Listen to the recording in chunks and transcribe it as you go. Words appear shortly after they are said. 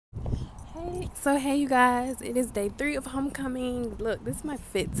So hey you guys, it is day 3 of homecoming. Look, this is my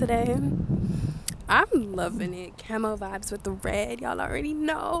fit today. I'm loving it. Camo vibes with the red, y'all already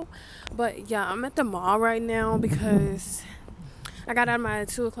know. But yeah, I'm at the mall right now because I got out of my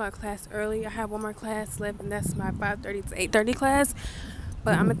 2 o'clock class early. I have one more class left, and that's my 5:30 to 8:30 class.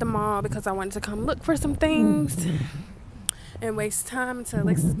 But I'm at the mall because I wanted to come look for some things and waste time until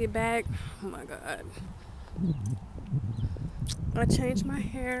Alexis get back. Oh my god. I changed my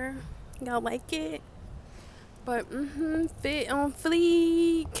hair. Y'all like it? But fit on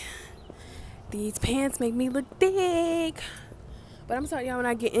fleek. These pants make me look thick. But I'm sorry y'all when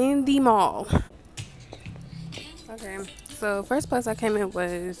I get in the mall. Okay, so first place I came in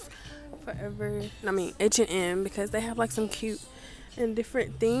was H&M, because they have like some cute and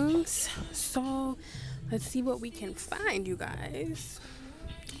different things. So let's see what we can find, you guys.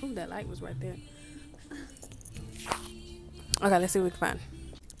 Oh, that light was right there. Okay, let's see what we can find.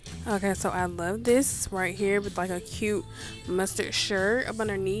 Okay, so I love this right here with like a cute mustard shirt up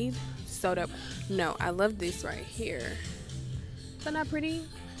underneath. So dope. No, I love this right here. Is that not pretty?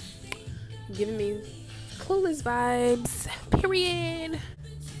 Giving me Clueless vibes. Period.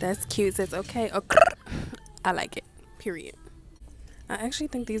 That's cute. Says okay. Okay. I like it. Period. I actually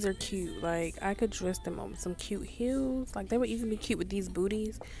think these are cute. Like, I could dress them on with some cute heels. Like, they would even be cute with these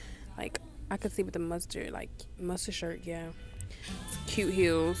booties. Like, I could see with the mustard shirt, yeah. Cute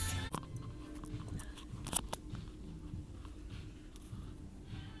heels.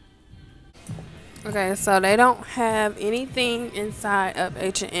 Okay, so they don't have anything inside of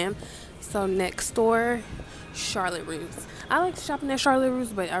H&M. So next door, Charlotte Russe. I like shopping at Charlotte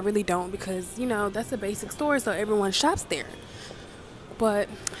Russe, but I really don't because, you know, that's a basic store, so everyone shops there. But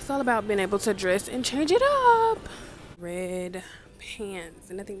it's all about being able to dress and change it up. Red pants,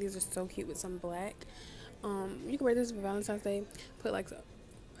 and I think these are so cute with some black. You can wear this for Valentine's Day. Put like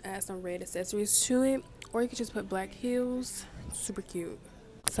add some red accessories to it, or you could just put black heels. Super cute.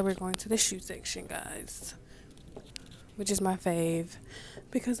 So we're going to the shoe section, guys, which is my fave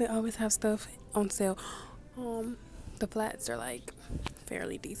because they always have stuff on sale. The flats are like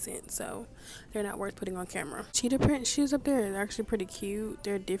fairly decent, so they're not worth putting on camera. Cheetah print shoes up there, they're actually pretty cute.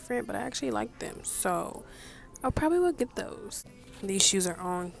 They're different, but I actually like them, so I probably will get those. These shoes are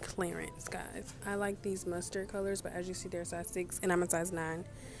on clearance, guys. I like these mustard colors, but as you see, they're size 6 and I'm a size 9.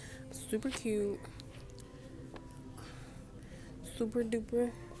 Super cute. Super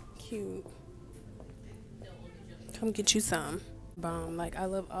duper cute. Come get you some. Bomb. Like, I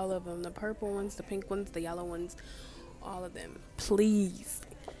love all of them. The purple ones, the pink ones, the yellow ones, all of them. Please.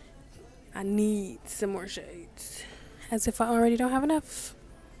 I need some more shades. As if I already don't have enough.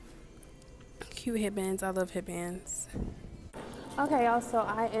 Cute headbands. I love headbands. Okay, y'all, so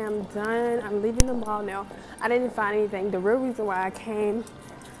I am done. I'm leaving the mall now. I didn't find anything. The real reason why I came,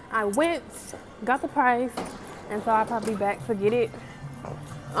 I went, got the price, and so I'll probably be back to get it.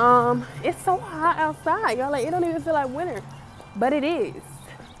 It's so hot outside, y'all. Like, it don't even feel like winter, but it is,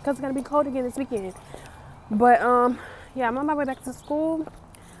 because it's gonna be cold again this weekend. But yeah, I'm on my way back to school.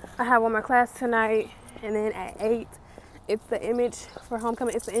 I have one more class tonight, and then at 8, it's the image for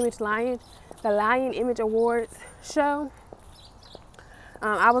homecoming. It's the the Lion Image Awards show.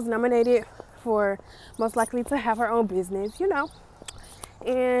 I was nominated for most likely to have her own business, you know,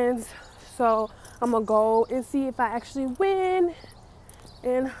 and so I'm gonna go and see if I actually win,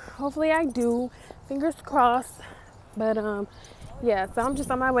 and hopefully I do, fingers crossed. But yeah, so I'm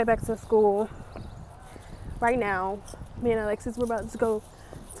just on my way back to school right now. Me and Alexis, we're about to go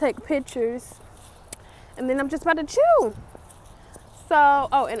take pictures, and then I'm just about to chew. So,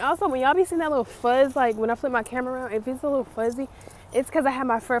 oh, and also when y'all be seeing that little fuzz, like when I flip my camera around, if it's a little fuzzy, it's because I have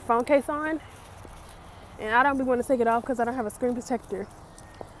my fur phone case on, and I don't be wanting to take it off because I don't have a screen protector.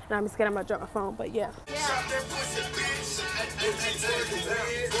 And I'm scared I'm gonna drop my phone, but yeah.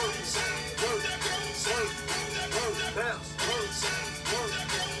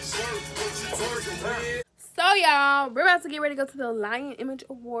 So y'all, we're about to get ready to go to the Lion Image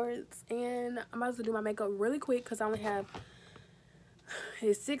Awards, and I'm about to do my makeup really quick because I only have,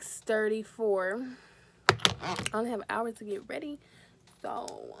 it's 6:34. I only have an hour to get ready,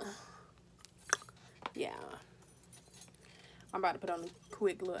 so yeah. I'm about to put on a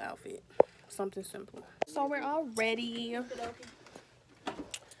quick little outfit. Something simple. So we're all ready.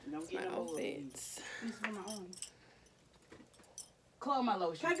 That's my outfits. This is for my own. Clone my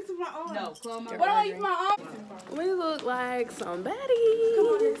lotion. Can I get some of my own? No, clone my. What do I use my own? We look like somebody. Come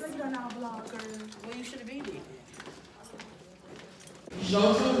on, let's go now, vlogger. Well, you should have been here.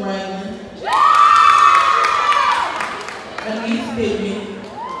 Joseph Raymond. Anise Pittman.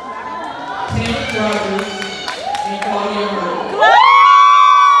 Tim Rogers. And Claudia.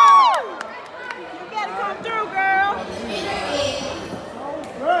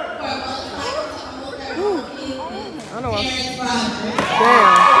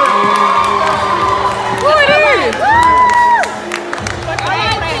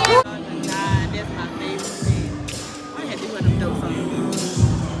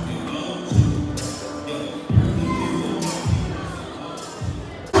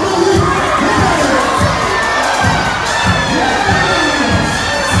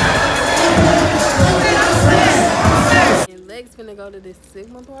 go to this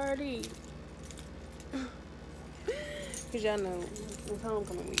Sigma party. Because y'all know it's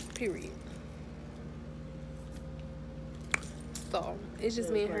homecoming week, period. So, it's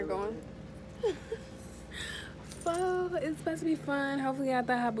just me and her going. So, it's supposed to be fun. Hopefully, I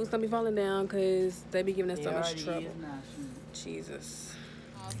thought hot boots don't be falling down because they be giving us so much trouble. Jesus.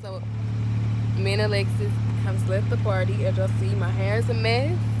 Also, me and Alexis have left the party. As y'all see, my hair is a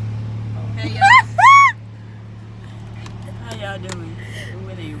mess. Hey, y'all. How y'all doing?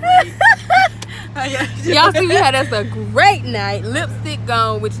 How y'all doing? Y'all see, we had us a great night. Lipstick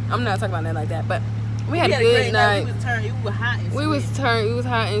gone, which I'm not talking about that like that, but we had a good night. We was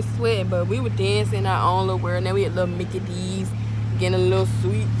hot and sweating, but we were dancing our own little world. And then we had little Mickey D's, getting a little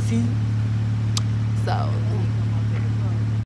sweet tea. So